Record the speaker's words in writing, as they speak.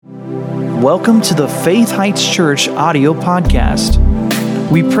Welcome to the Faith Heights Church audio podcast.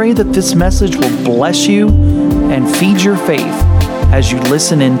 We pray that this message will bless you and feed your faith as you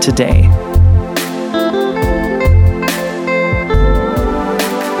listen in today.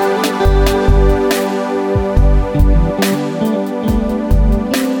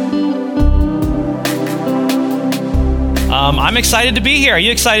 I'm excited to be here. Are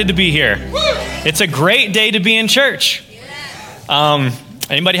you excited to be here? It's a great day to be in church.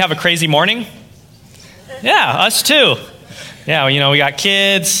 Anybody have a crazy morning? Yeah, us too. Yeah, we got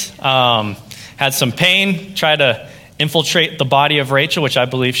kids, had some pain, tried to infiltrate the body of Rachel, which I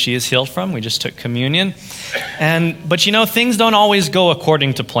believe she is healed from. We just took communion. But things don't always go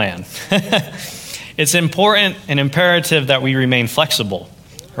according to plan. It's important and imperative that we remain flexible,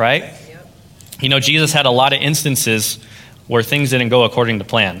 right? Jesus had a lot of instances where things didn't go according to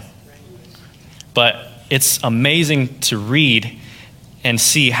plan. But it's amazing to read and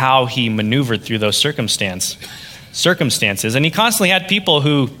see how he maneuvered through those circumstances. And he constantly had people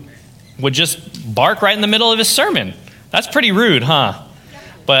who would just bark right in the middle of his sermon. That's pretty rude, huh?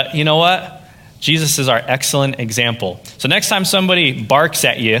 But you know what? Jesus is our excellent example. So next time somebody barks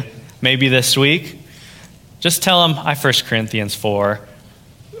at you, maybe this week, just tell them, 1 Corinthians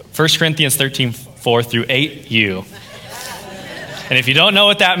 13, 4 through 8, you. And if you don't know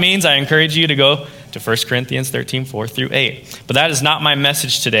what that means, I encourage you to go to 1 Corinthians 13, 4 through 8. But that is not my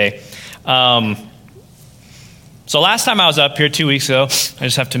message today. So last time I was up here 2 weeks ago, I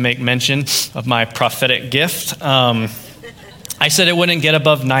just have to make mention of my prophetic gift. I said it wouldn't get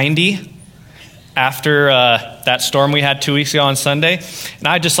above 90 after that storm we had 2 weeks ago on Sunday. And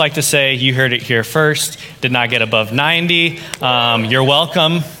I'd just like to say, you heard it here first. Did not get above 90. You're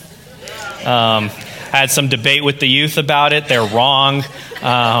welcome. I had some debate with the youth about it. They're wrong.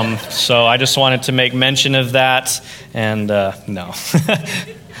 So I just wanted to make mention of that. And no.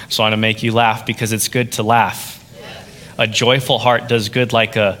 Just want to make you laugh because it's good to laugh. A joyful heart does good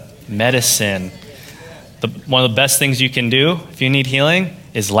like a medicine. One of the best things you can do if you need healing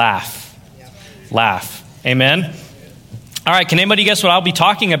is laugh. Laugh. Amen? All right, can anybody guess what I'll be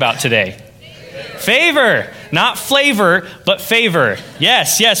talking about today? Favor. Not flavor, but favor.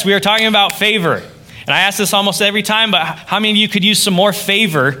 Yes, we are talking about favor. And I ask this almost every time, but how many of you could use some more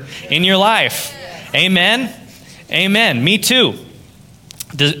favor in your life? Amen? Amen. Me too.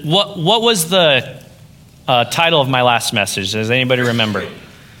 What was the title of my last message? Does anybody remember?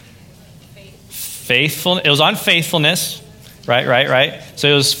 Faithful. It was on faithfulness. Right. So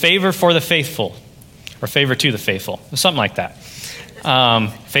it was favor for the faithful. Or favor to the faithful. Something like that.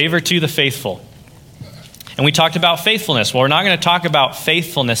 Favor to the faithful. And we talked about faithfulness. Well, we're not going to talk about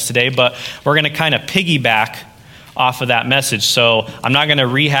faithfulness today, but we're going to kind of piggyback off of that message. So I'm not going to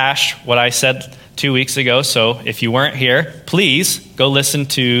rehash what I said 2 weeks ago. So if you weren't here, please go listen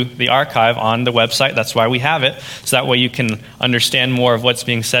to the archive on the website. That's why we have it. So that way you can understand more of what's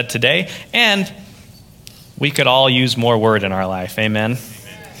being said today. And we could all use more word in our life. Amen.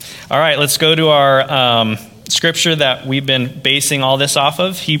 All right, let's go to our scripture that we've been basing all this off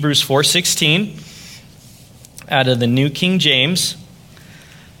of, Hebrews 4:16. Out of the New King James,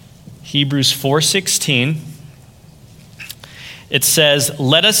 Hebrews 4:16, it says,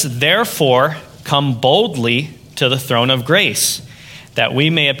 "Let us therefore come boldly to the throne of grace, that we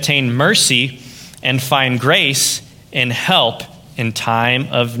may obtain mercy and find grace and help in time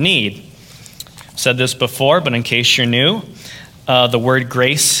of need." I've said this before, but in case you're new, the word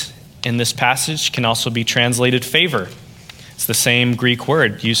grace in this passage can also be translated favor. It's the same Greek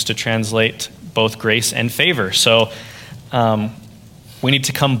word used to translate both grace and favor. So we need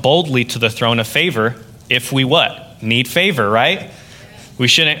to come boldly to the throne of favor if we what? Need favor, right? We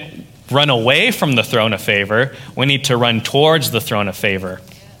shouldn't run away from the throne of favor. We need to run towards the throne of favor.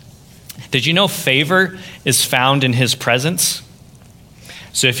 Did you know favor is found in his presence?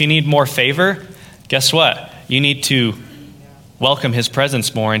 So if you need more favor, guess what? You need to welcome his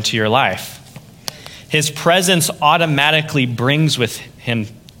presence more into your life. His presence automatically brings with him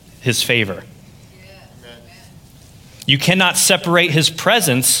his favor. You cannot separate his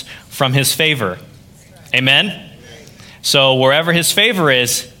presence from his favor. Amen? So wherever his favor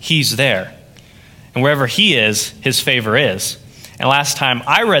is, he's there. And wherever he is, his favor is. And last time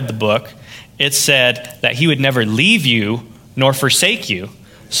I read the book, it said that he would never leave you nor forsake you.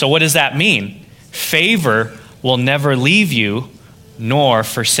 So what does that mean? Favor will never leave you nor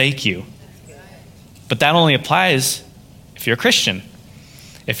forsake you. But that only applies if you're a Christian.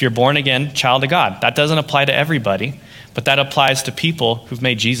 If you're born again, child of God. That doesn't apply to everybody. But that applies to people who've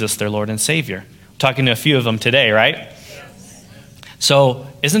made Jesus their Lord and Savior. I'm talking to a few of them today, right? Yes. So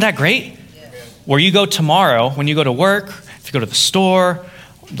isn't that great? Yes. Where you go tomorrow, when you go to work, if you go to the store,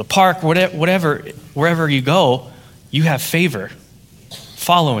 the park, whatever, wherever you go, you have favor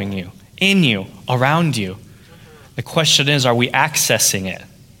following you, in you, around you. The question is, are we accessing it?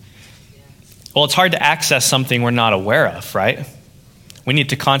 Well, it's hard to access something we're not aware of, right? We need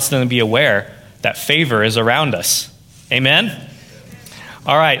to constantly be aware that favor is around us. Amen?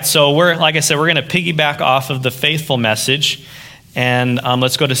 All right, so like I said, we're going to piggyback off of the faithful message, and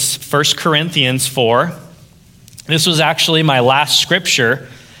let's go to 1 Corinthians 4. This was actually my last scripture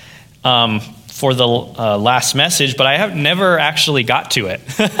for the last message, but I have never actually got to it.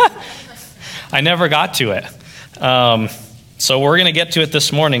 I never got to it. So we're going to get to it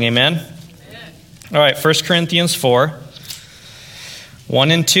this morning, amen? All right, 1 Corinthians 4,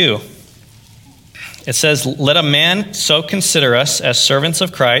 1 and 2. It says, "Let a man so consider us as servants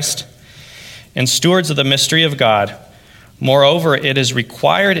of Christ and stewards of the mystery of God. Moreover, it is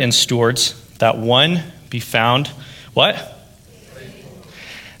required in stewards that one be found," what? Faithful.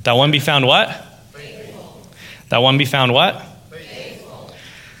 That one be found what? Faithful. That one be found what? Faithful.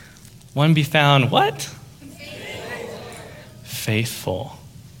 One be found what? Faithful.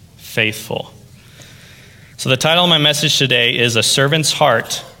 Faithful. So the title of my message today is A Servant's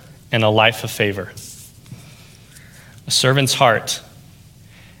Heart and a Life of Favor. A servant's heart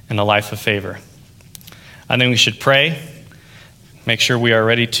and a life of favor. I think we should pray. Make sure we are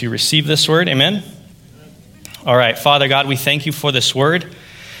ready to receive this word. Amen? All right. Father God, we thank you for this word.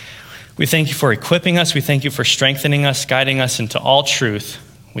 We thank you for equipping us. We thank you for strengthening us, guiding us into all truth.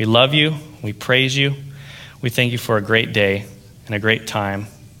 We love you. We praise you. We thank you for a great day and a great time.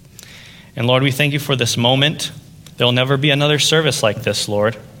 And Lord, we thank you for this moment. There will never be another service like this,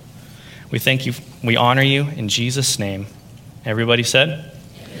 Lord. We thank you. We honor you in Jesus' name. Everybody said?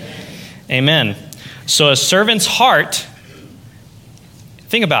 Amen. So a servant's heart,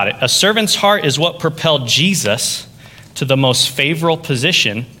 think about it. A servant's heart is what propelled Jesus to the most favorable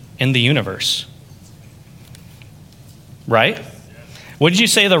position in the universe. Right? Would you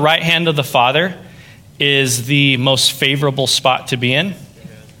say the right hand of the Father is the most favorable spot to be in?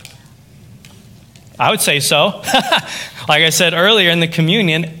 I would say so. Like I said earlier in the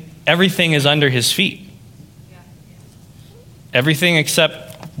communion, everything is under his feet. Everything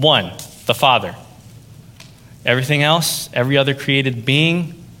except one, the Father. Everything else, every other created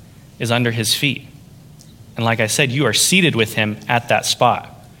being is under his feet. And like I said, you are seated with him at that spot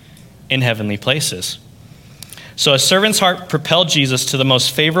in heavenly places. So a servant's heart propelled Jesus to the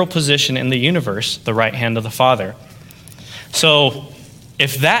most favorable position in the universe, the right hand of the Father. So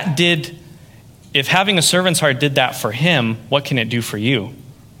if having a servant's heart did that for him, what can it do for you?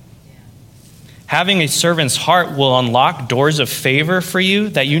 Having a servant's heart will unlock doors of favor for you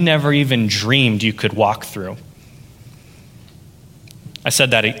that you never even dreamed you could walk through. I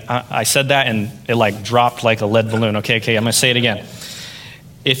said that and it like dropped like a lead balloon. Okay, I'm going to say it again.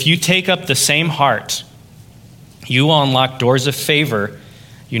 If you take up the same heart, you will unlock doors of favor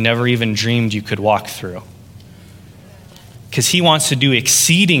you never even dreamed you could walk through. Because he wants to do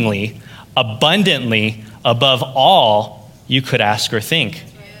exceedingly, abundantly, above all you could ask or think.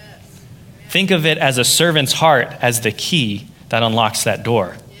 Think of it as a servant's heart as the key that unlocks that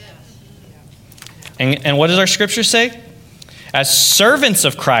door. And what does our scripture say? As servants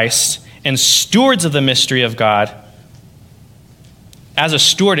of Christ and stewards of the mystery of God, as a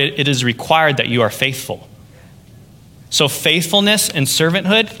steward, it is required that you are faithful. So faithfulness and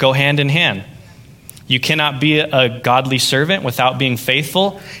servanthood go hand in hand. You cannot be a godly servant without being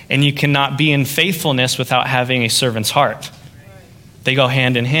faithful, and you cannot be in faithfulness without having a servant's heart. They go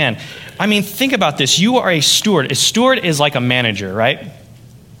hand in hand. I mean, think about this. You are a steward. A steward is like a manager, right?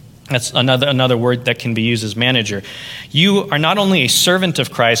 That's another word that can be used as manager. You are not only a servant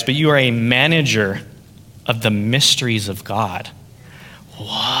of Christ, but you are a manager of the mysteries of God.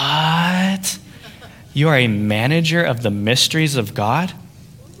 What? You are a manager of the mysteries of God?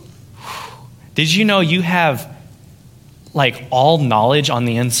 Did you know you have like all knowledge on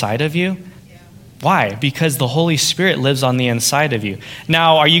the inside of you? Why? Because the Holy Spirit lives on the inside of you.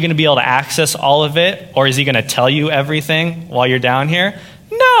 Now, are you going to be able to access all of it? Or is he going to tell you everything while you're down here?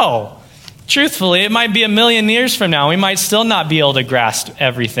 No. Truthfully, it might be 1,000,000 years from now. We might still not be able to grasp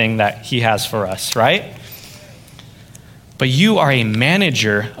everything that he has for us, right? But you are a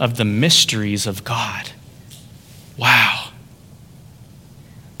manager of the mysteries of God. Wow.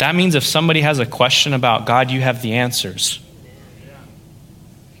 That means if somebody has a question about God, you have the answers.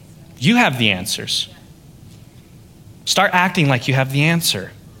 You have the answers. Start acting like you have the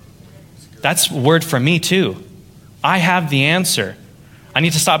answer. That's a word for me too. I have the answer. I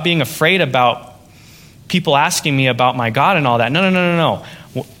need to stop being afraid about people asking me about my God and all that. No.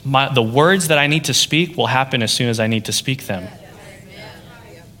 The words that I need to speak will happen as soon as I need to speak them.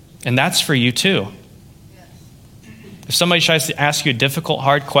 And that's for you too. If somebody tries to ask you a difficult,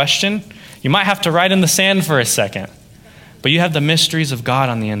 hard question, you might have to write in the sand for a second. But you have the mysteries of God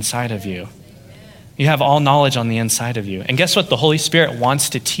on the inside of you. You have all knowledge on the inside of you. And guess what? The Holy Spirit wants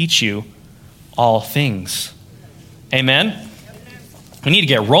to teach you all things. Amen? We need to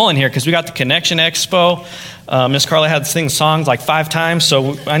get rolling here because we got the Connection Expo. Miss Carla had to sing songs like 5 times,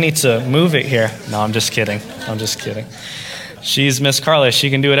 so I need to move it here. No, I'm just kidding. She's Miss Carla. She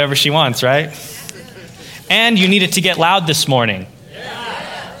can do whatever she wants, right? And you needed to get loud this morning.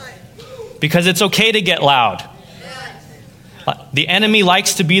 Because it's okay to get loud. The enemy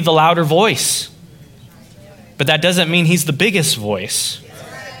likes to be the louder voice. But that doesn't mean he's the biggest voice.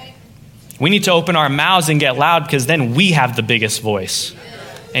 We need to open our mouths and get loud because then we have the biggest voice.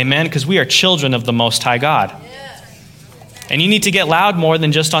 Amen? Because we are children of the Most High God. And you need to get loud more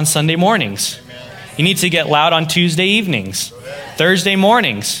than just on Sunday mornings. You need to get loud on Tuesday evenings, Thursday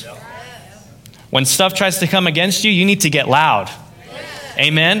mornings. When stuff tries to come against you, you need to get loud.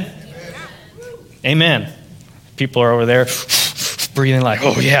 Amen? Amen. People are over there breathing like,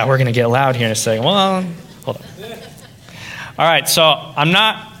 oh yeah, we're going to get loud here in a second. Well, hold on. All right, so I'm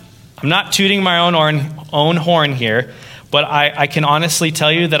not tooting my own horn here, but I can honestly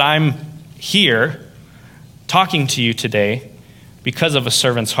tell you that I'm here talking to you today because of a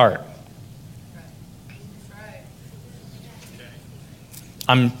servant's heart.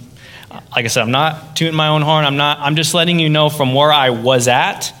 Like I said, I'm not tooting my own horn. I'm just letting you know from where I was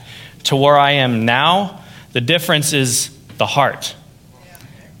at to where I am now, the difference is the heart.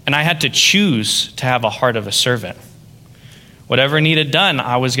 And I had to choose to have a heart of a servant. Whatever needed done,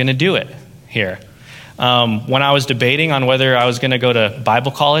 I was going to do it here. When I was debating on whether I was going to go to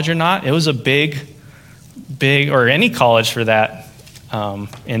Bible college or not, it was a big, or any college for that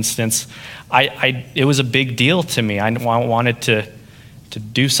instance, it was a big deal to me. I wanted to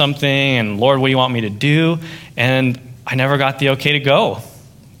do something, and Lord, what do you want me to do? And I never got the okay to go.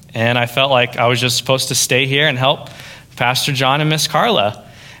 And I felt like I was just supposed to stay here and help Pastor John and Miss Carla.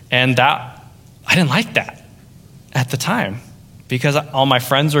 And I didn't like that at the time because all my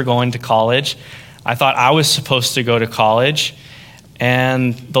friends were going to college. I thought I was supposed to go to college,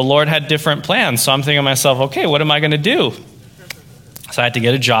 and the Lord had different plans. So I'm thinking to myself, okay, what am I going to do? So I had to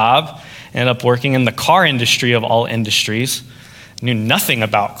get a job, ended up working in the car industry of all industries. Knew nothing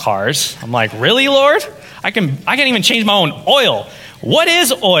about cars. I'm like, really, Lord? I can't even change my own oil. What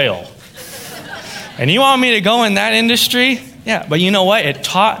is oil? And you want me to go in that industry? Yeah, but you know what? It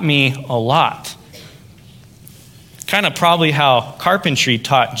taught me a lot. Kind of probably how carpentry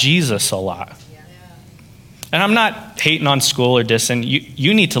taught Jesus a lot. And I'm not hating on school or dissing.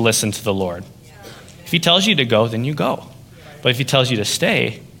 You need to listen to the Lord. If he tells you to go, then you go. But if he tells you to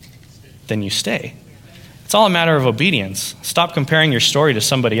stay, then you stay. It's all a matter of obedience. Stop comparing your story to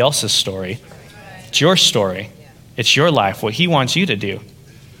somebody else's story. It's your story. It's your life, what he wants you to do.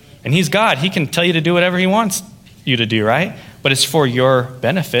 And he's God. He can tell you to do whatever he wants you to do, right? But it's for your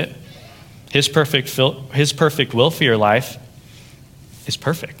benefit. His perfect will for your life is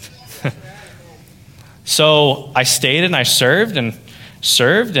perfect. So I stayed and I served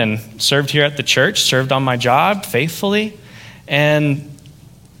here at the church, served on my job faithfully, and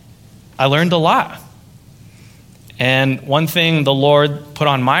I learned a lot. And one thing the Lord put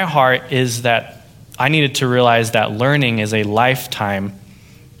on my heart is that I needed to realize that learning is a lifetime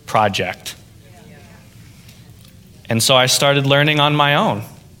project. And so I started learning on my own.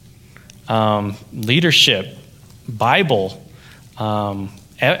 Leadership, Bible,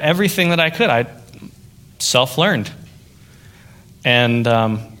 everything that I could, I self-learned. And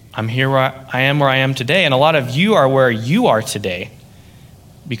I'm here where I am today. And a lot of you are where you are today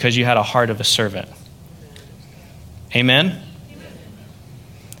because you had a heart of a servant. Amen?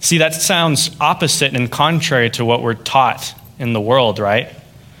 See, that sounds opposite and contrary to what we're taught in the world, right?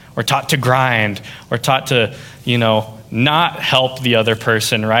 We're taught to grind. We're taught to, not help the other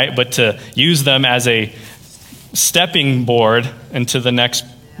person, right? But to use them as a stepping board into the next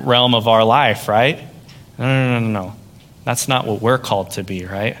realm of our life, right? No. That's not what we're called to be,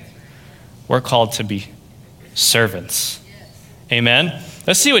 right? We're called to be servants. Amen?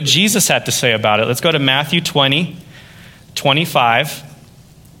 Let's see what Jesus had to say about it. Let's go to Matthew 20. 25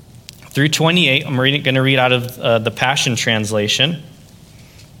 through 28. I'm going to read out of the Passion Translation.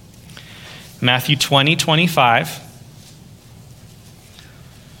 Matthew 20, 25.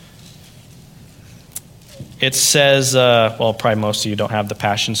 It says, probably most of you don't have the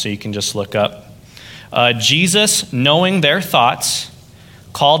Passion, so you can just look up. Jesus, knowing their thoughts,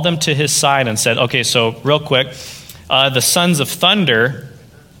 called them to his side and said, okay, so real quick, the sons of thunder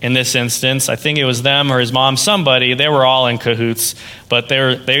in this instance. I think it was them or his mom, somebody. They were all in cahoots, but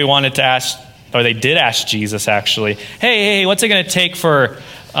they wanted to ask, or they did ask Jesus actually, hey, what's it going to take for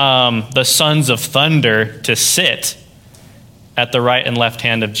the sons of thunder to sit at the right and left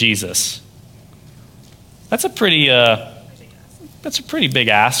hand of Jesus? That's a pretty big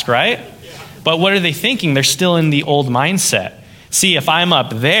ask, right? But what are they thinking? They're still in the old mindset. See, if I'm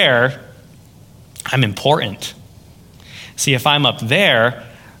up there, I'm important. See, if I'm up there,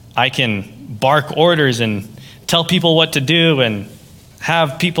 I can bark orders and tell people what to do and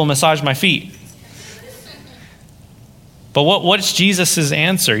have people massage my feet. But what's Jesus'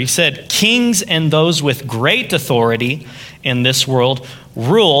 answer? He said, kings and those with great authority in this world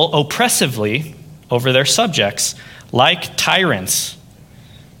rule oppressively over their subjects, like tyrants.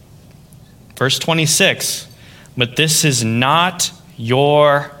 Verse 26, but this is not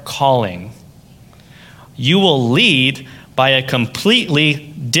your calling. You will lead by a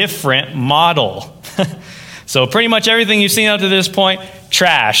completely different model. So pretty much everything you've seen up to this point,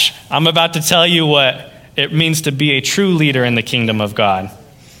 trash. I'm about to tell you what it means to be a true leader in the kingdom of God.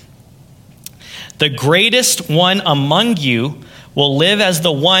 The greatest one among you will live as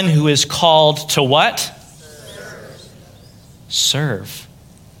the one who is called to what? Serve.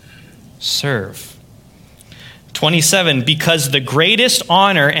 27, because the greatest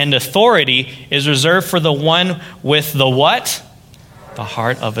honor and authority is reserved for the one with the what? The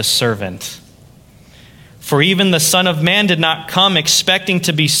heart of a servant. For even the Son of Man did not come expecting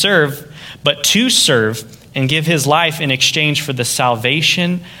to be served, but to serve and give his life in exchange for the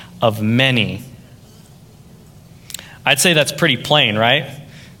salvation of many. I'd say that's pretty plain, right?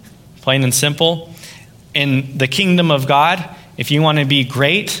 Plain and simple. In the kingdom of God, if you want to be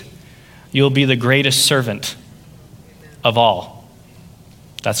great, you'll be the greatest servant of all.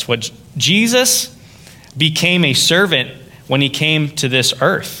 That's what Jesus became, a servant when he came to this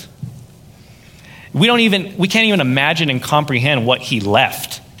earth. We can't even imagine and comprehend what he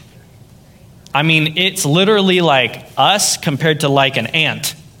left. I mean, it's literally like us compared to like an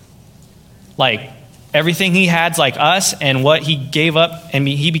ant. Like everything he had's like us, and what he gave up, and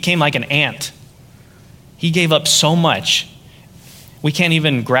he became like an ant. He gave up so much. We can't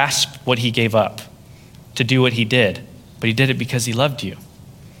even grasp what he gave up to do what he did. But he did it because he loved you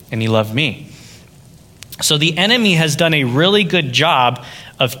and he loved me. So the enemy has done a really good job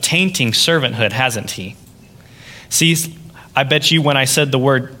of tainting servanthood, hasn't he? See, I bet you when I said the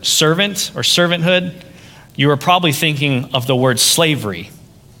word servant or servanthood, you were probably thinking of the word slavery.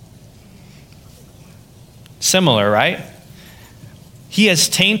 Similar, right? He has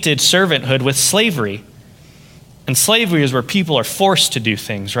tainted servanthood with slavery. And slavery is where people are forced to do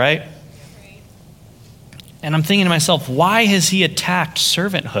things, right? And I'm thinking to myself, why has he attacked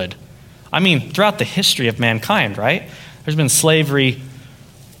servanthood? I mean, throughout the history of mankind, right? There's been slavery,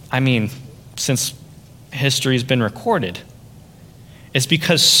 since history's been recorded. It's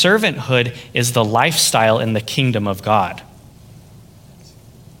because servanthood is the lifestyle in the kingdom of God.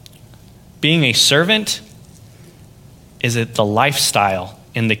 Being a servant is the lifestyle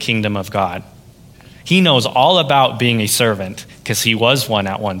in the kingdom of God. He knows all about being a servant because he was one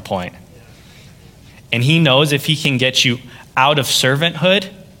at one point. And he knows if he can get you out of servanthood,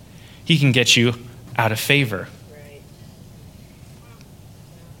 he can get you out of favor. Right.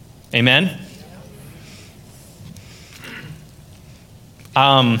 Amen?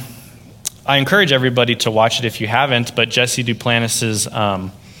 I encourage everybody to watch it if you haven't, but Jesse Duplantis'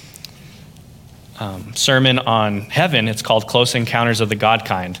 sermon on heaven, it's called Close Encounters of the God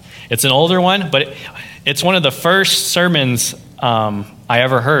Kind. It's an older one, but it's one of the first sermons I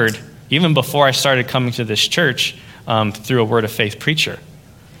ever heard, even before I started coming to this church, through a Word of Faith preacher.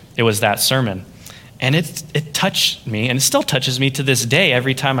 It was that sermon. And it touched me, and it still touches me to this day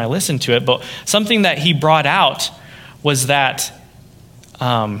every time I listen to it. But something that he brought out was that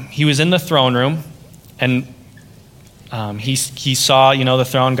he was in the throne room, and he saw, the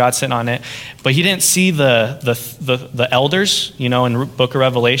throne, God sitting on it, but he didn't see the elders. In the book of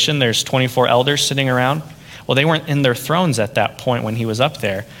Revelation, there's 24 elders sitting around. Well, they weren't in their thrones at that point when he was up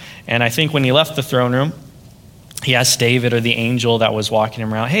there. And I think when he left the throne room, he asked David or the angel that was walking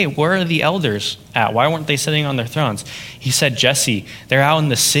him around, hey, where are the elders at? Why weren't they sitting on their thrones? He said, Jesse, they're out in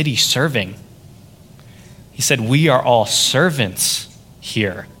the city serving. He said, we are all servants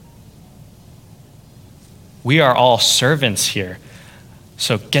here. We are all servants here.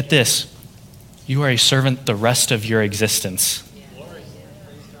 So get this. You are a servant the rest of your existence.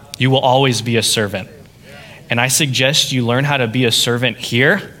 You will always be a servant. And I suggest you learn how to be a servant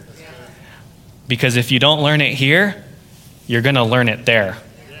here, because if you don't learn it here, you're going to learn it there.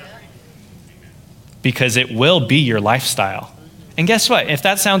 Because it will be your lifestyle. And guess what? If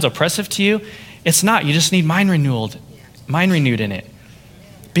that sounds oppressive to you, it's not. You just need mind renewed in it.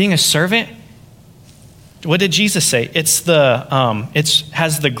 Being a servant, what did Jesus say? It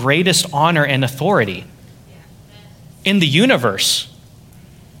has the greatest honor and authority in the universe.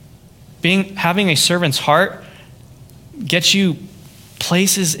 Having a servant's heart gets you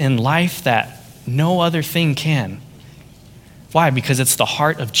places in life that no other thing can. Why? Because it's the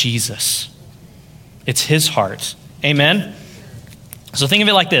heart of Jesus. It's his heart. Amen? So think of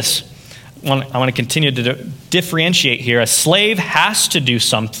it like this. I want to continue to differentiate here. A slave has to do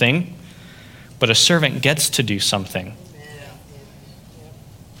something, but a servant gets to do something.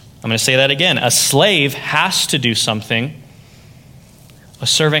 I'm going to say that again. A slave has to do something. A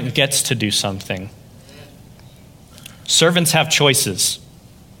servant gets to do something. Servants have choices.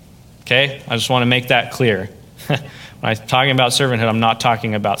 Okay? I just want to make that clear. When I'm talking about servanthood, I'm not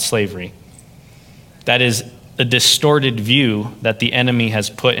talking about slavery. That is a distorted view that the enemy has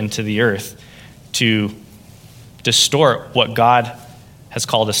put into the earth to distort what God has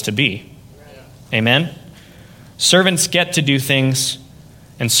called us to be. Amen? Servants get to do things,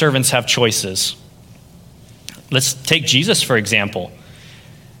 and servants have choices. Let's take Jesus, for example.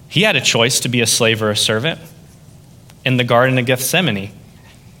 He had a choice to be a slave or a servant in the Garden of Gethsemane,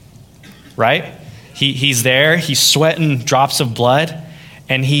 right? He's there, he's sweating drops of blood,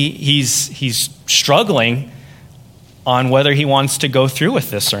 and he's struggling on whether he wants to go through with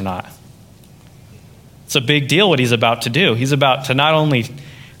this or not. It's a big deal what he's about to do. He's about to not only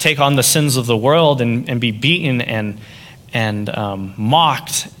take on the sins of the world and be beaten and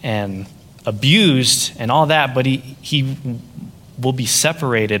mocked and abused and all that, but he will be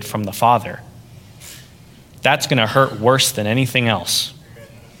separated from the Father. That's going to hurt worse than anything else.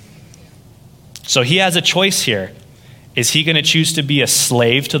 So he has a choice here. Is he going to choose to be a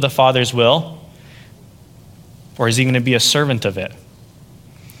slave to the Father's will? Or is he going to be a servant of it?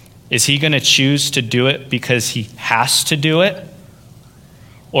 Is he going to choose to do it because he has to do it?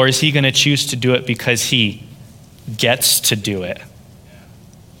 Or is he going to choose to do it because he gets to do it?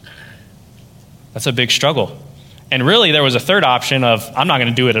 That's a big struggle. And really, there was a third option of, I'm not going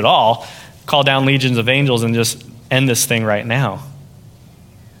to do it at all, call down legions of angels and just end this thing right now.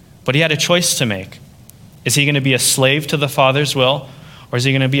 But he had a choice to make. Is he going to be a slave to the Father's will, or is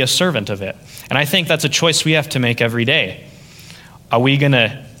he going to be a servant of it? And I think that's a choice we have to make every day. Are we going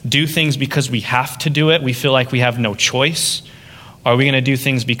to do things because we have to do it? We feel like we have no choice? Or are we going to do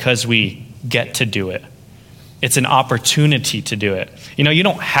things because we get to do it? It's an opportunity to do it. You know, you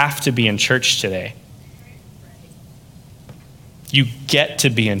don't have to be in church today. You get to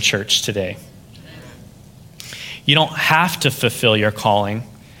be in church today. You don't have to fulfill your calling.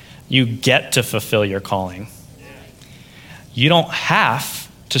 You get to fulfill your calling. You don't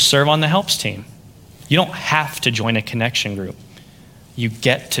have to serve on the helps team. You don't have to join a connection group. You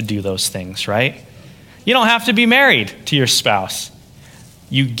get to do those things, right? You don't have to be married to your spouse.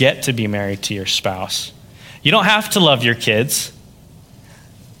 You get to be married to your spouse. You don't have to love your kids.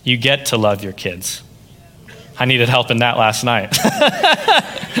 You get to love your kids. I needed help in that last night.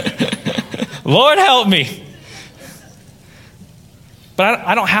 Lord, help me. But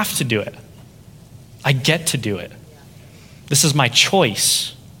I don't have to do it. I get to do it. This is my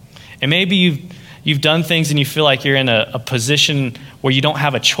choice. And maybe you've done things and you feel like you're in a position where you don't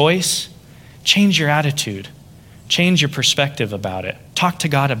have a choice. Change your attitude. Change your perspective about it. Talk to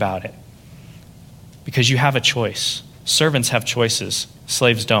God about it. Because you have a choice. Servants have choices.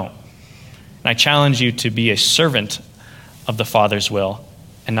 Slaves don't. And I challenge you to be a servant of the Father's will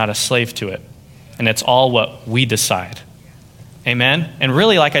and not a slave to it. And it's all what we decide. Amen? And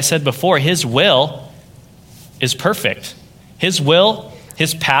really, like I said before, his will is perfect. His will,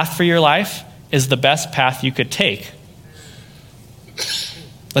 his path for your life is the best path you could take.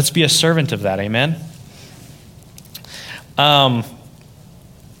 Let's be a servant of that. Amen?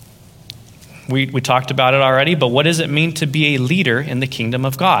 We talked about it already, but what does it mean to be a leader in the kingdom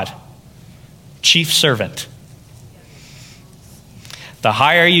of God? Chief servant. The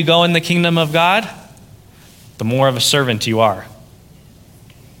higher you go in the kingdom of God, the more of a servant you are.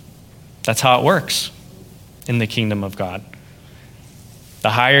 That's how it works in the kingdom of God. The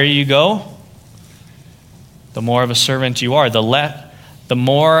higher you go, the more of a servant you are. The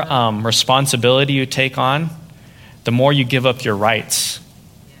more responsibility you take on, the more you give up your rights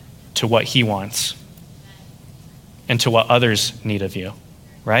to what he wants and to what others need of you,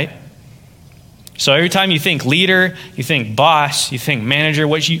 right? So every time you think leader, you think boss, you think manager,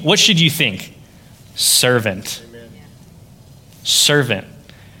 what should you think? Servant. Amen. Servant.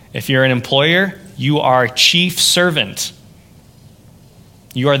 If you're an employer, you are chief servant.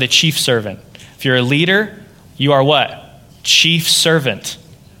 You are the chief servant. If you're a leader, you are what? chief servant.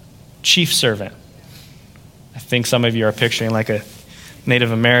 Chief servant. I think some of you are picturing like a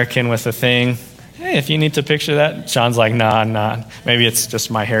Native American with a thing. Hey, if you need to picture that, Sean's like, nah. Maybe it's just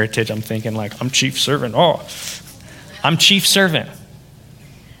my heritage. I'm thinking like, I'm chief servant. Oh, I'm chief servant.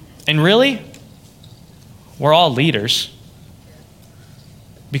 And really, we're all leaders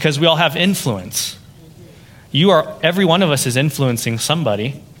because we all have influence. Every one of us is influencing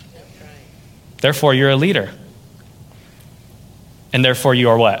somebody. Therefore, you're a leader. And therefore, you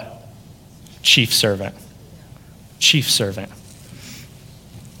are what? Chief servant. Chief servant.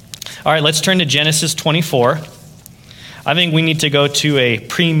 All right, let's turn to Genesis 24. I think we need to go to a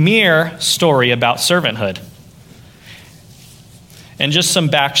premier story about servanthood. And just some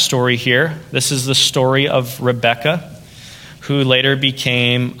backstory here. This is the story of Rebekah, who later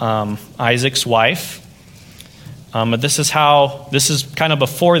became Isaac's wife. But this is kind of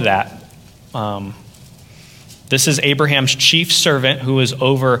before that. This is Abraham's chief servant who is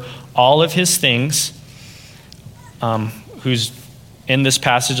over all of his things, who's in this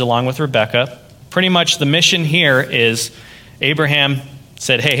passage along with Rebekah. Pretty much the mission here is Abraham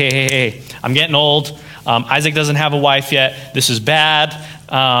said, hey, I'm getting old. Isaac doesn't have a wife yet. This is bad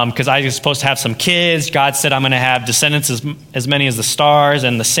because Isaac's supposed to have some kids. God said I'm going to have descendants as many as the stars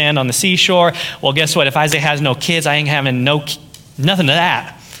and the sand on the seashore. Well, guess what? If Isaac has no kids, I ain't having nothing of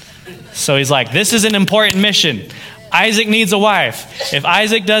that. So he's like, this is an important mission. Isaac needs a wife. If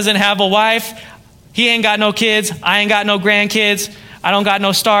Isaac doesn't have a wife, he ain't got no kids. I ain't got no grandkids. I don't got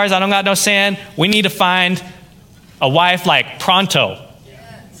no stars. I don't got no sand. We need to find a wife like pronto.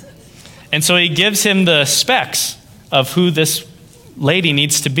 And so he gives him the specs of who this lady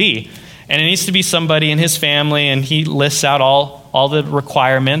needs to be. And it needs to be somebody in his family, and he lists out all the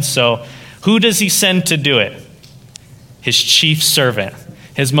requirements. So who does he send to do it? His chief servant,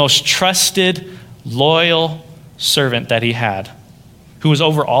 his most trusted, loyal servant that he had, who was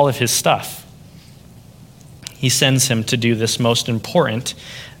over all of his stuff. He sends him to do this most important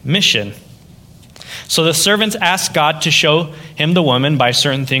mission. So the servants ask God to show him the woman by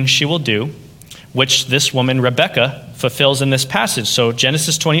certain things she will do, which this woman, Rebekah, fulfills in this passage. So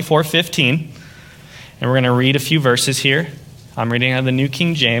Genesis 24:15, and we're going to read a few verses here. I'm reading out of the New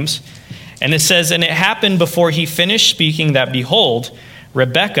King James. And it says, "And it happened before he finished speaking that, behold,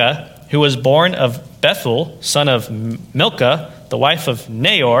 Rebekah, who was born of Bethuel, son of Milcah, the wife of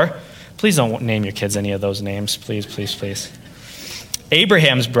Nahor," please don't name your kids any of those names, please,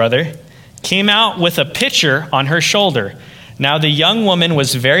 Abraham's brother, came out with a pitcher on her shoulder. Now the young woman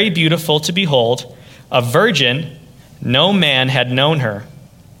was very beautiful to behold, a virgin, no man had known her.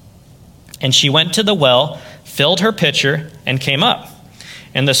 And she went to the well, filled her pitcher, and came up.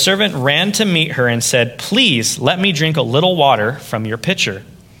 And the servant ran to meet her and said, "Please let me drink a little water from your pitcher."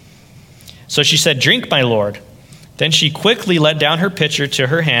 So she said, "Drink, my lord." Then she quickly let down her pitcher to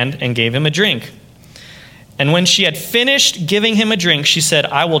her hand and gave him a drink. And when she had finished giving him a drink, she said,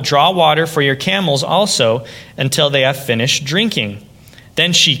 "I will draw water for your camels also until they have finished drinking."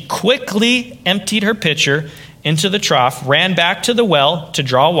 Then she quickly emptied her pitcher into the trough, ran back to the well to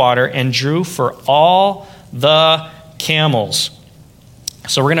draw water, and drew for all the camels.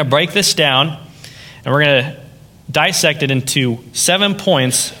 So we're going to break this down, and we're going to dissect it into 7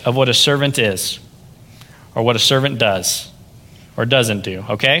 points of what a servant is, or what a servant does, or doesn't do,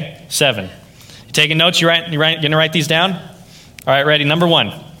 okay? 7. You taking notes? You going to write these down? All right, ready? Number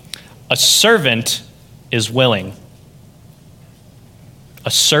 1, a servant is willing.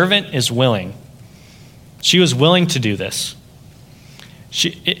 A servant is willing. She was willing to do this.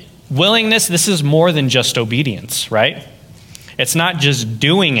 Willingness, this is more than just obedience, right? It's not just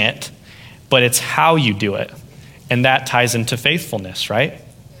doing it, but it's how you do it. And that ties into faithfulness, right?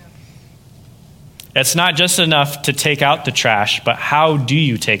 It's not just enough to take out the trash, but how do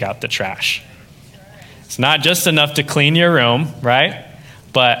you take out the trash? It's not just enough to clean your room, right?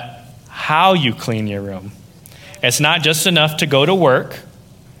 But how you clean your room. It's not just enough to go to work,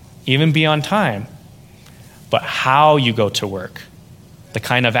 even be on time, but how you go to work, the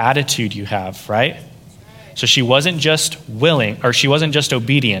kind of attitude you have, right? So she wasn't just willing, or she wasn't just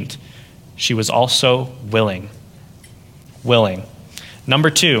obedient. She was also willing. Willing. Number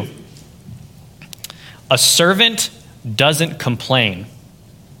 2, a servant doesn't complain.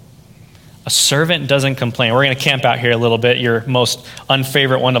 A servant doesn't complain. We're going to camp out here a little bit, your most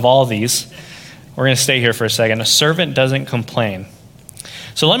unfavorite one of all these. We're going to stay here for a second. A servant doesn't complain.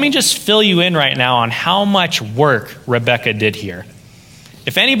 So let me just fill you in right now on how much work Rebekah did here.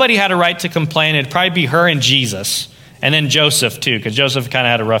 If anybody had a right to complain, it'd probably be her and Jesus. And then Joseph too, because Joseph kind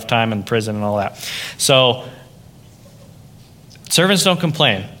of had a rough time in prison and all that. So servants don't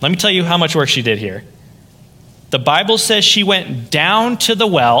complain. Let me tell you how much work she did here. The Bible says she went down to the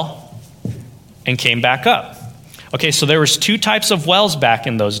well and came back up. Okay, so there was two types of wells back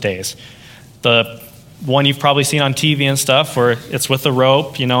in those days. The one you've probably seen on TV and stuff, where it's with a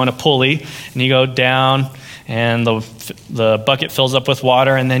rope, and a pulley, and you go down, and the bucket fills up with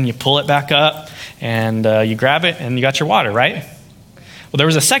water, and then you pull it back up, and you grab it, and you got your water, right? Well, there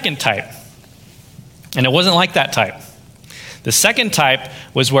was a second type, and it wasn't like that type. The second type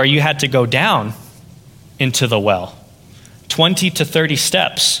was where you had to go down into the well, 20 to 30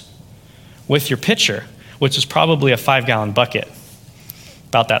 steps with your pitcher, which is probably a 5-gallon bucket,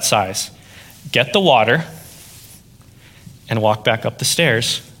 about that size. Get the water and walk back up the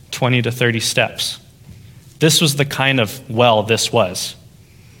stairs 20 to 30 steps. This was the kind of well this was.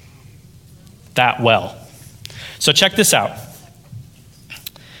 That well. So check this out.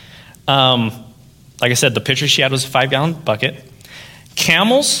 Like I said, the pitcher she had was a 5-gallon bucket.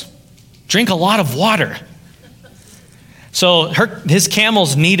 Camels drink a lot of water. So his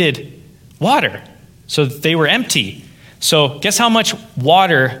camels needed water. So they were empty. So guess how much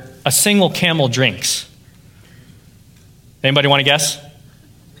water a single camel drinks? Anybody want to guess?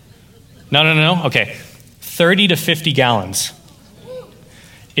 No. Okay. 30 to 50 gallons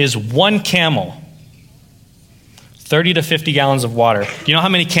is one camel. 30 to 50 gallons of water. Do you know how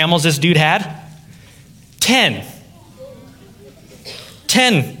many camels this dude had? 10.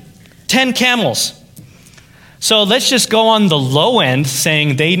 10 camels. So let's just go on the low end,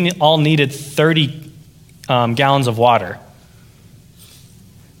 saying they all needed 30 gallons of water.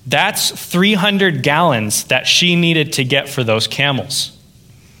 That's 300 gallons that she needed to get for those camels.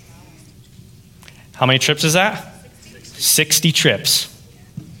 How many trips is that? 60 trips.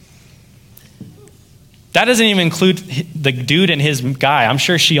 That doesn't even include the dude and his guy. I'm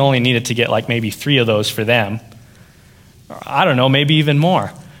sure she only needed to get like maybe 3 of those for them. I don't know, maybe even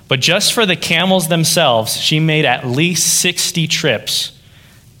more. But just for the camels themselves, she made at least 60 trips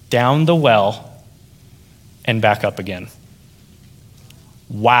down the well and back up again.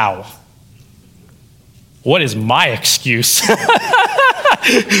 Wow. What is my excuse?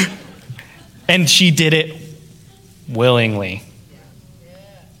 And she did it willingly.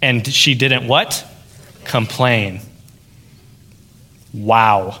 And she didn't what? Complain.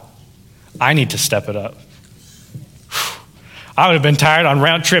 Wow. I need to step it up. I would have been tired on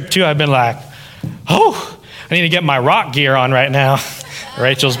round trip too. I've been like, I need to get my rock gear on right now.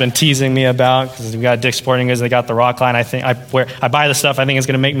 Rachel's been teasing me about, because we got Dick's Sporting Goods, they got the rock line. I think I buy the stuff I think it's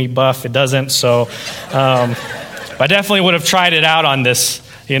going to make me buff. It doesn't. So I definitely would have tried it out on this,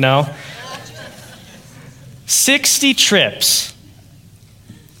 60 trips.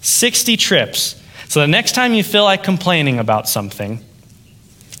 60 trips. So the next time you feel like complaining about something,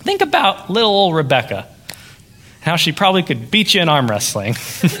 think about little old Rebecca. How she probably could beat you in arm wrestling.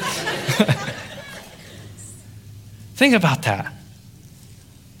 Think about that.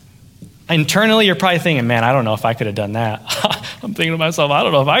 Internally, you're probably thinking, man, I don't know if I could have done that. I'm thinking to myself, I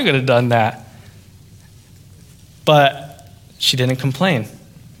don't know if I could have done that. But she didn't complain.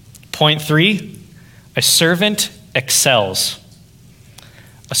 Point 3, a servant excels.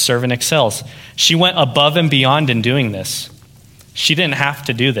 A servant excels. She went above and beyond in doing this. She didn't have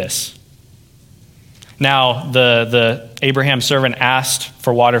to do this. Now, the Abraham servant asked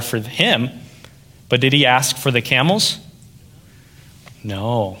for water for him, but did he ask for the camels?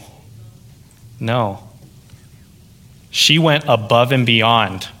 No. She went above and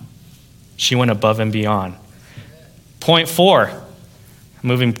beyond. Point 4,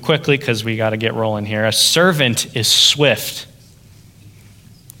 moving quickly because we got to get rolling here. A servant is swift.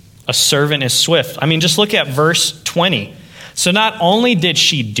 A servant is swift. I mean, just look at verse 20. So not only did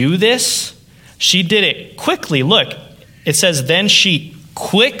she do this, she did it quickly. Look, it says, then she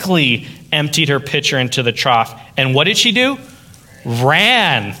quickly emptied her pitcher into the trough. And what did she do?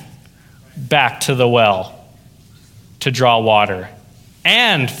 Ran back to the well to draw water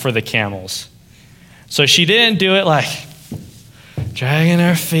and for the camels. So she didn't do it like dragging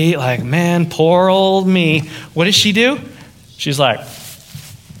her feet, like, man, poor old me. What did she do? She's like,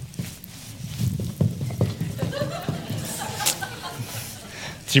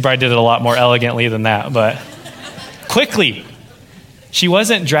 she probably did it a lot more elegantly than that, but quickly. She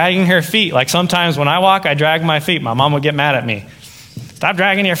wasn't dragging her feet. Like sometimes when I walk, I drag my feet. My mom would get mad at me. Stop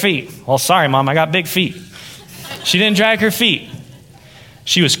dragging your feet. Well, sorry, Mom, I got big feet. She didn't drag her feet.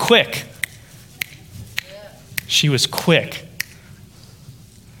 She was quick. She was quick.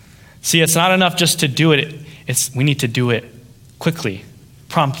 See, it's not enough just to do it. We need to do it quickly,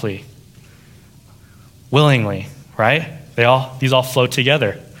 promptly, willingly, right? These all flow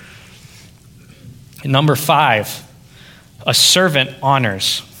together. Number 5, a servant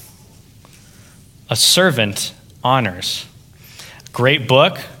honors. A servant honors. Great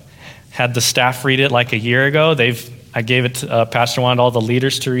book. Had the staff read it like a year ago. I gave it to Pastor wanted all the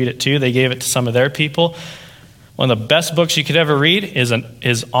leaders to read it too. They gave it to some of their people. One of the best books you could ever read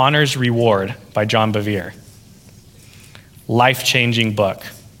is Honor's Reward by John Bevere. Life-changing book.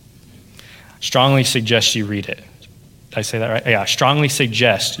 Strongly suggest you read it. Did I say that right? Yeah, strongly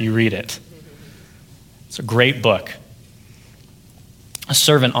suggest you read it. It's a great book. A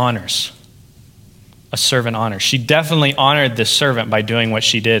servant honors. A servant honors. She definitely honored this servant by doing what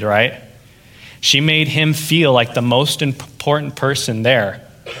she did, right? She made him feel like the most important person there,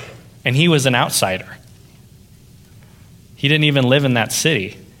 and he was an outsider. He didn't even live in that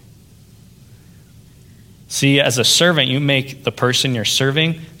city. See, as a servant, you make the person you're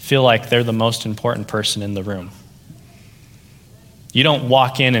serving feel like they're the most important person in the room. You don't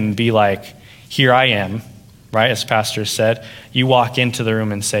walk in and be like, here I am, right, as Pastor said. You walk into the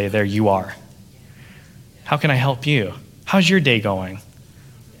room and say, there you are. How can I help you? How's your day going?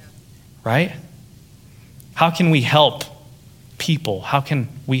 Right? How can we help people? How can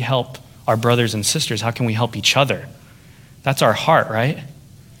we help our brothers and sisters? How can we help each other? That's our heart, right?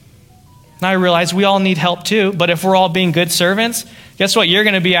 Now I realize we all need help too, but if we're all being good servants, guess what? You're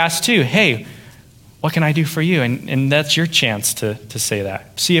going to be asked too, hey, what can I do for you? And that's your chance to say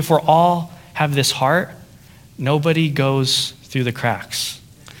that. See, if we're all have this heart, nobody goes through the cracks.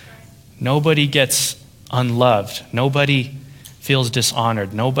 Nobody gets unloved. Nobody feels dishonored.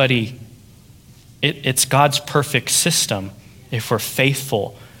 It's God's perfect system. If we're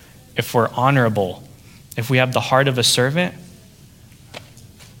faithful, if we're honorable, if we have the heart of a servant,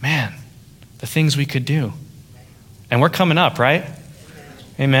 man, the things we could do. And we're coming up, right?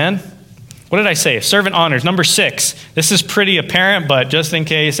 Amen. What did I say? Servant honors. Number 6. This is pretty apparent, but just in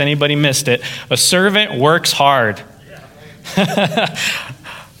case anybody missed it, a servant works hard.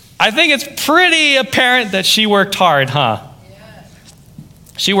 I think it's pretty apparent that she worked hard, huh?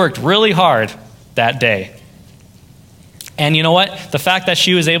 She worked really hard that day. And you know what? The fact that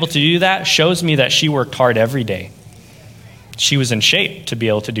she was able to do that shows me that she worked hard every day. She was in shape to be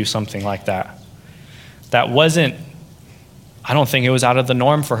able to do something like that. I don't think it was out of the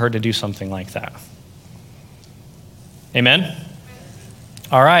norm for her to do something like that. Amen?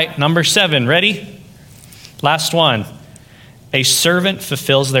 All right, number 7, ready? Last one. A servant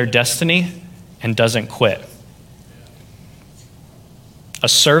fulfills their destiny and doesn't quit. A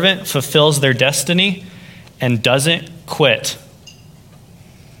servant fulfills their destiny and doesn't quit.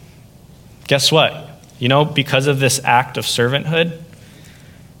 Guess what? You know, because of this act of servanthood,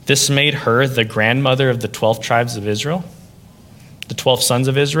 this made her the grandmother of the 12 tribes of Israel, the 12 sons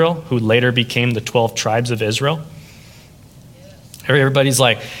of Israel, who later became the 12 tribes of Israel. Everybody's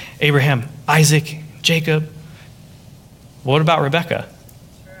like, Abraham, Isaac, Jacob. What about Rebekah?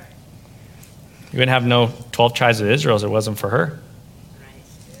 You wouldn't have no 12 tribes of Israel if it wasn't for her.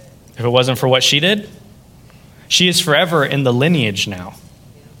 If it wasn't for what she did, she is forever in the lineage now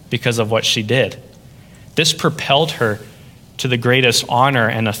because of what she did. This propelled her to the greatest honor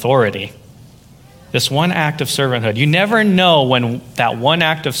and authority. This one act of servanthood. You never know when that one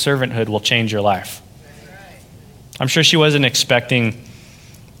act of servanthood will change your life. I'm sure she wasn't expecting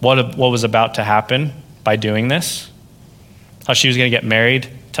what was about to happen by doing this. How she was going to get married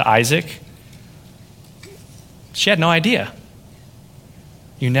to Isaac. She had no idea.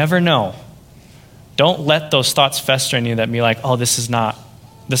 You never know. Don't let those thoughts fester in you that be like, oh, this is not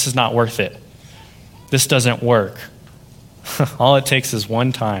worth it. This doesn't work. All it takes is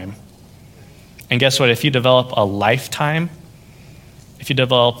one time. And guess what? If you develop a lifetime, if you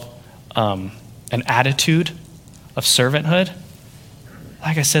develop an attitude of servanthood,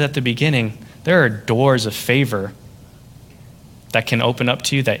 like I said at the beginning, there are doors of favor that can open up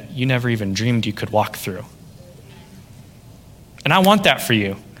to you that you never even dreamed you could walk through. And I want that for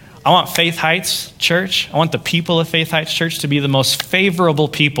you. I want Faith Heights Church, I want the people of Faith Heights Church to be the most favorable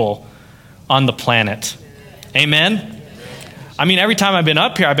people on the planet. Amen? I mean, every time I've been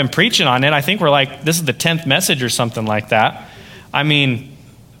up here, I've been preaching on it. I think we're like, this is the 10th message or something like that. I mean,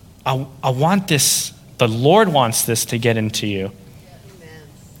 I want this, the Lord wants this to get into you.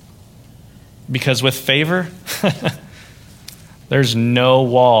 Because with favor, there's no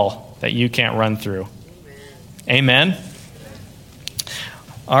wall that you can't run through. Amen?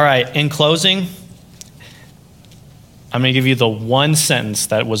 All right, in closing, I'm going to give you the one sentence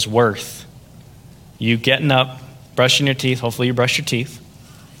that was worth you getting up, brushing your teeth. Hopefully you brush your teeth.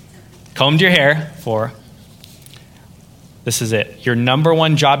 Combed your hair for. This is it. Your number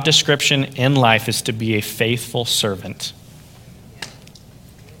one job description in life is to be a faithful servant.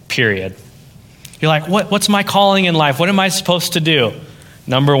 Period. You're like, what's my calling in life? What am I supposed to do?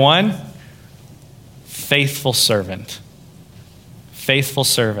 Number one, faithful servant. Faithful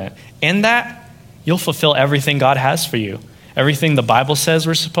servant. In that, you'll fulfill everything God has for you. Everything the Bible says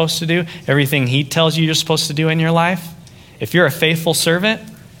we're supposed to do, everything he tells you you're supposed to do in your life. If you're a faithful servant,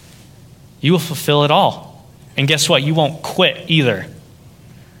 you will fulfill it all. And guess what? You won't quit either.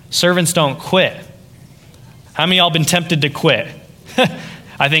 Servants don't quit. How many of y'all been tempted to quit?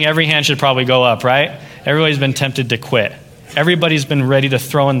 I think every hand should probably go up, right? Everybody's been tempted to quit. Everybody's been ready to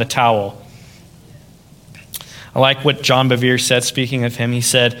throw in the towel. I like what John Bevere said, speaking of him. He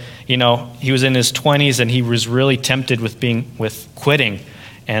said, he was in his 20s and he was really tempted with quitting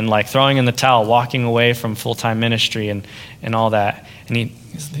and like throwing in the towel, walking away from full-time ministry and all that. And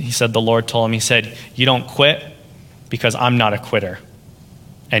he said the Lord told him, he said, you don't quit because I'm not a quitter.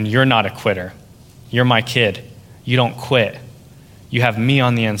 And you're not a quitter. You're my kid. You don't quit. You have me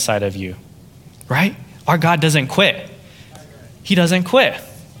on the inside of you. Right? Our God doesn't quit. He doesn't quit.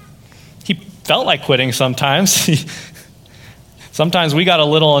 He felt like quitting sometimes. Sometimes we got a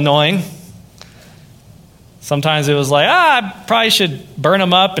little annoying. Sometimes it was like, I probably should burn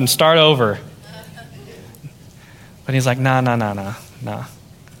them up and start over. But he's like, no,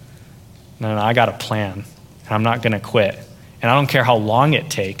 I got a plan. And I'm not going to quit. And I don't care how long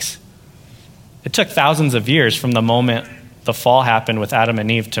it takes. It took thousands of years from the moment the fall happened with Adam and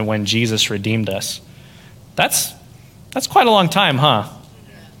Eve to when Jesus redeemed us. That's quite a long time, huh?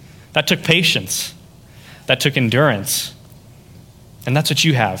 That took patience. That took endurance. And that's what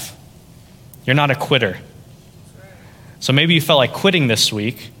you have. You're not a quitter. So maybe you felt like quitting this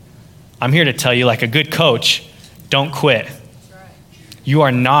week. I'm here to tell you, like a good coach, don't quit. You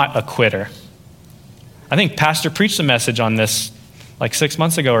are not a quitter. I think Pastor preached a message on this like 6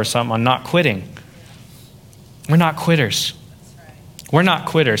 months ago or something on not quitting. We're not quitters. We're not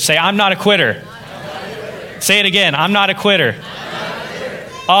quitters. Say, I'm not a quitter. Say it again. I'm not a quitter.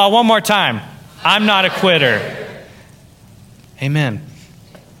 One more time. I'm not a quitter. Amen.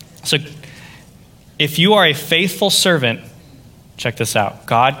 So if you are a faithful servant, check this out.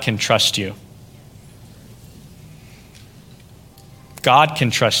 God can trust you. God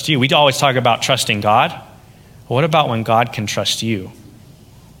can trust you. We always talk about trusting God. What about when God can trust you?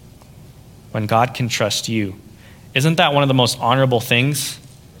 When God can trust you. Isn't that one of the most honorable things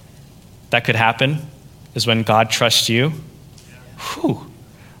that could happen? Is when God trusts you? Whew.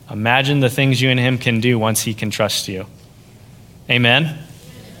 Imagine the things you and him can do once he can trust you. Amen?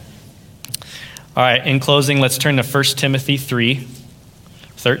 All right, in closing, let's turn to 1 Timothy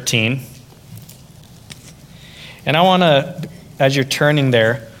 3:13. And I want to, as you're turning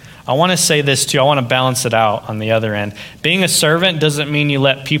there, I want to say this too. I want to balance it out on the other end. Being a servant doesn't mean you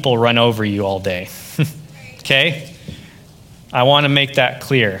let people run over you all day. Okay? I want to make that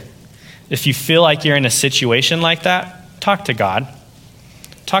clear. If you feel like you're in a situation like that, talk to God.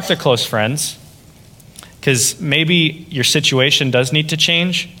 Talk to close friends. Because maybe your situation does need to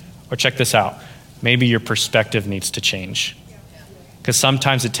change. Or check this out. Maybe your perspective needs to change. Because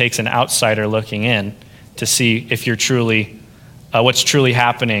sometimes it takes an outsider looking in to see if you're truly, what's truly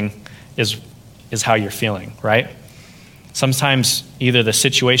happening is how you're feeling, right? Sometimes either the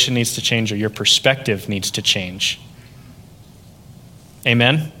situation needs to change or your perspective needs to change.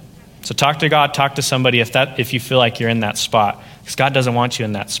 Amen? So talk to God, talk to somebody if you feel like you're in that spot. Because God doesn't want you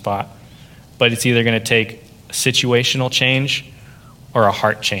in that spot. But it's either going to take a situational change or a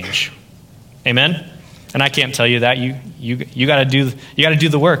heart change. Amen? And I can't tell you that. You got to do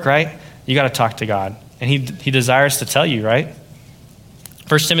the work, right? You got to talk to God. And he desires to tell you, right?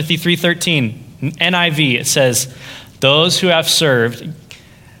 1 Timothy 3:13, NIV, it says, those who have served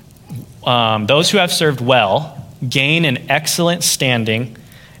well gain an excellent standing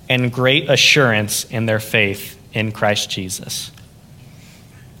and great assurance in their faith in Christ Jesus.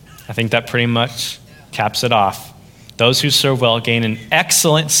 I think that pretty much caps it off. Those who serve well gain an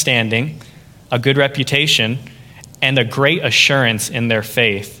excellent standing, a good reputation, and a great assurance in their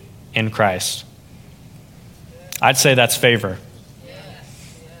faith in Christ. I'd say that's favor.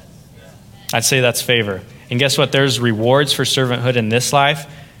 I'd say that's favor. And guess what? There's rewards for servanthood in this life,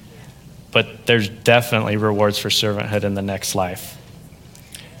 but there's definitely rewards for servanthood in the next life.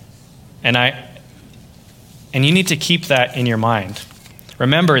 And you need to keep that in your mind.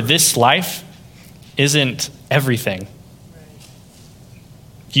 Remember, this life isn't everything.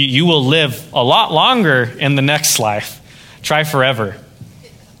 You will live a lot longer in the next life. Try forever.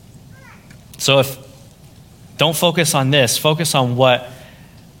 So don't focus on this. Focus on what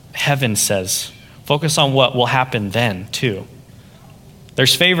heaven says. Focus on what will happen then, too.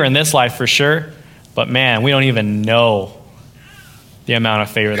 There's favor in this life for sure, but man, we don't even know the amount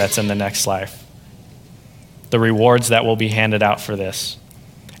of favor that's in the next life. The rewards that will be handed out for this.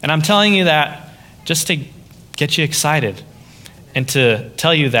 And I'm telling you that just to get you excited and to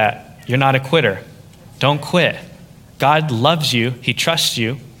tell you that you're not a quitter. Don't quit. God loves you. He trusts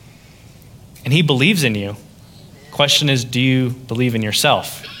you. And he believes in you. Question is, do you believe in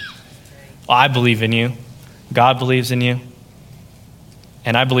yourself? Well, I believe in you. God believes in you.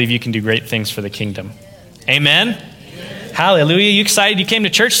 And I believe you can do great things for the kingdom. Amen? Amen. Hallelujah. You excited you came to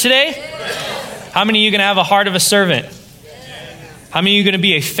church today? Yes. How many of you are going to have a heart of a servant? Yes. How many of you are going to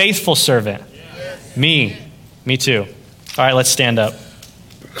be a faithful servant? Yes. Me too. All right, let's stand up.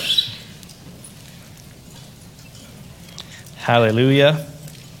 Hallelujah.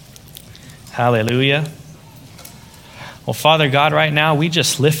 Hallelujah. Well, Father God, right now, we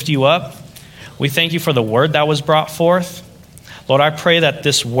just lift you up. We thank you for the word that was brought forth. Lord, I pray that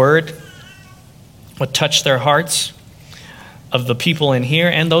this word would touch their hearts of the people in here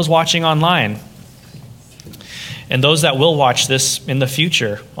and those watching online. And those that will watch this in the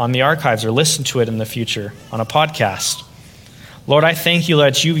future on the archives or listen to it in the future on a podcast. Lord, I thank you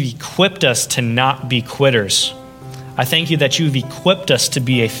that you've equipped us to not be quitters. I thank you that you've equipped us to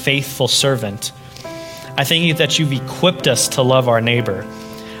be a faithful servant. I thank you that you've equipped us to love our neighbor.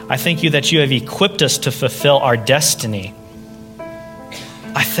 I thank you that you have equipped us to fulfill our destiny.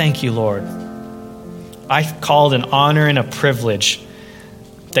 I thank you, Lord. I called an honor and a privilege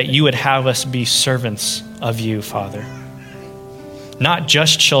that you would have us be servants of you, Father. Not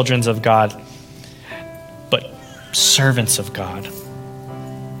just children of God, but servants of God.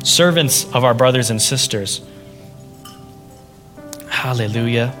 Servants of our brothers and sisters.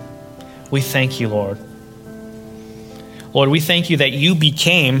 Hallelujah. We thank you, Lord. Lord, we thank you that you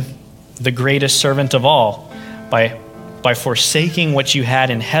became the greatest servant of all by forsaking what you had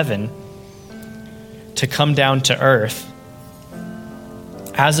in heaven to come down to earth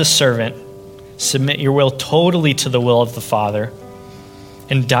as a servant, submit your will totally to the will of the Father,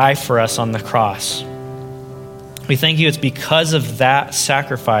 and die for us on the cross. We thank you it's because of that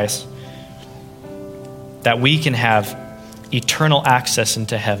sacrifice that we can have eternal access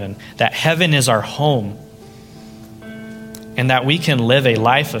into heaven, that heaven is our home, and that we can live a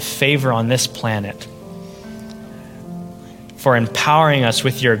life of favor on this planet, for empowering us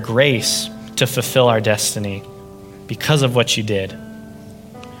with your grace to fulfill our destiny because of what you did.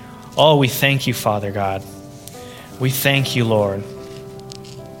 Oh, we thank you, Father God. We thank you, Lord.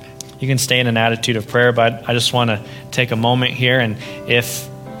 You can stay in an attitude of prayer, but I just want to take a moment here, and if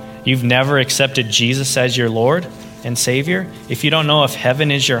you've never accepted Jesus as your Lord and Savior, if you don't know if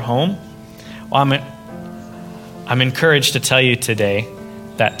heaven is your home, well, I'm encouraged to tell you today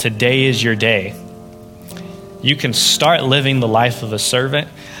that today is your day. You can start living the life of a servant.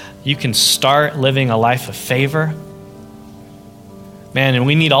 You can start living a life of favor. Man, and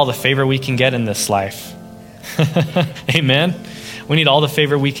we need all the favor we can get in this life. Amen? We need all the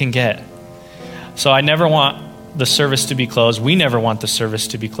favor we can get. So I never want the service to be closed. We never want the service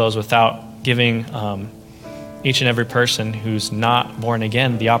to be closed without giving each and every person who's not born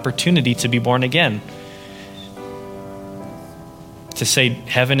again the opportunity to be born again. To say,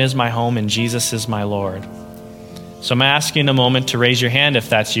 heaven is my home and Jesus is my Lord. So I'm going to ask you in a moment to raise your hand if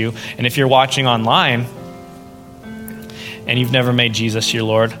that's you. And if you're watching online and you've never made Jesus your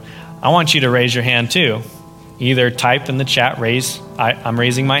Lord, I want you to raise your hand too. Either type in the chat, I'm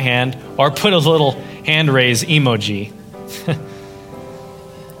raising my hand, or put a little hand raise emoji.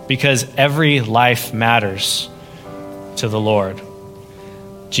 Because every life matters to the Lord.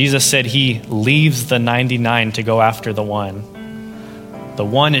 Jesus said he leaves the 99 to go after the one. The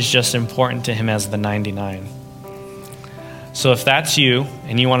one is just important to him as the 99. So if that's you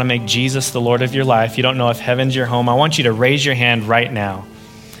and you want to make Jesus the Lord of your life, you don't know if heaven's your home, I want you to raise your hand right now.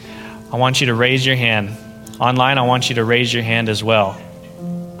 I want you to raise your hand. Online, I want you to raise your hand as well.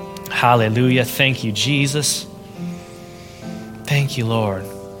 Hallelujah. Thank you, Jesus. Thank you, Lord.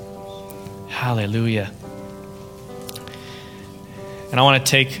 Hallelujah. And I want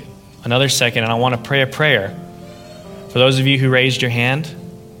to take another second and I want to pray a prayer for those of you who raised your hand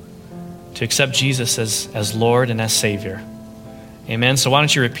to accept Jesus as Lord and as Savior. Amen. So why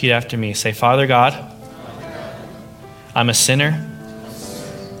don't you repeat after me? Say, Father God, I'm a sinner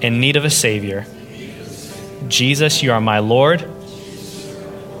in need of a Savior. Jesus, you are my Lord,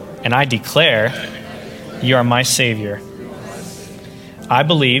 and I declare you are my Savior. I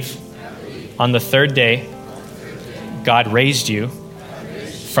believe on the third day, God raised you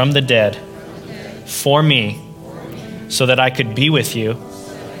from the dead for me so that I could be with you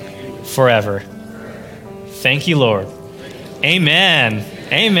forever. Thank you, Lord. Amen.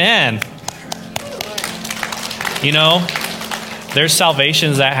 Amen. You know, there's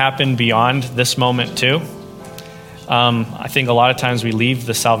salvations that happen beyond this moment too. I think a lot of times we leave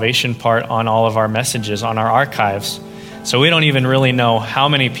the salvation part on all of our messages, on our archives. So we don't even really know how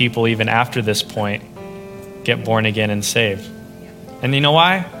many people, even after this point, get born again and saved. And you know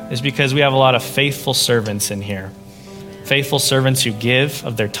why? It's because we have a lot of faithful servants in here. Faithful servants who give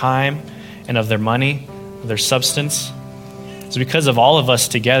of their time and of their money, of their substance. It's because of all of us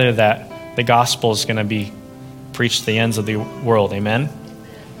together that the gospel is going to be preached to the ends of the world. Amen?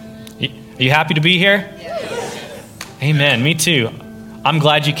 Are you happy to be here? Amen. Me too. I'm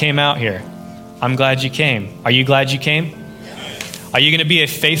glad you came out here. I'm glad you came. Are you glad you came? Are you going to be a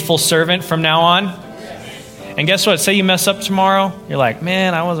faithful servant from now on? And guess what? Say you mess up tomorrow. You're like,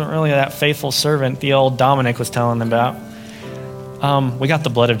 man, I wasn't really that faithful servant the old Dominic was telling them about. We got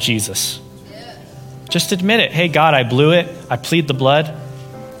the blood of Jesus. Just admit it. Hey, God, I blew it. I plead the blood.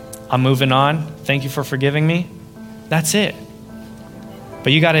 I'm moving on. Thank you for forgiving me. That's it.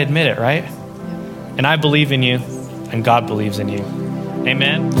 But you got to admit it, right? And I believe in you, and God believes in you.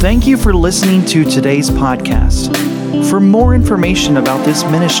 Amen. Thank you for listening to today's podcast. For more information about this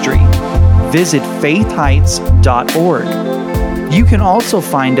ministry, visit faithheights.org. You can also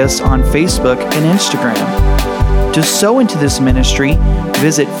find us on Facebook and Instagram. To sow into this ministry,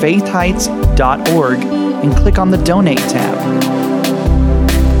 visit faithheights.org and click on the Donate tab.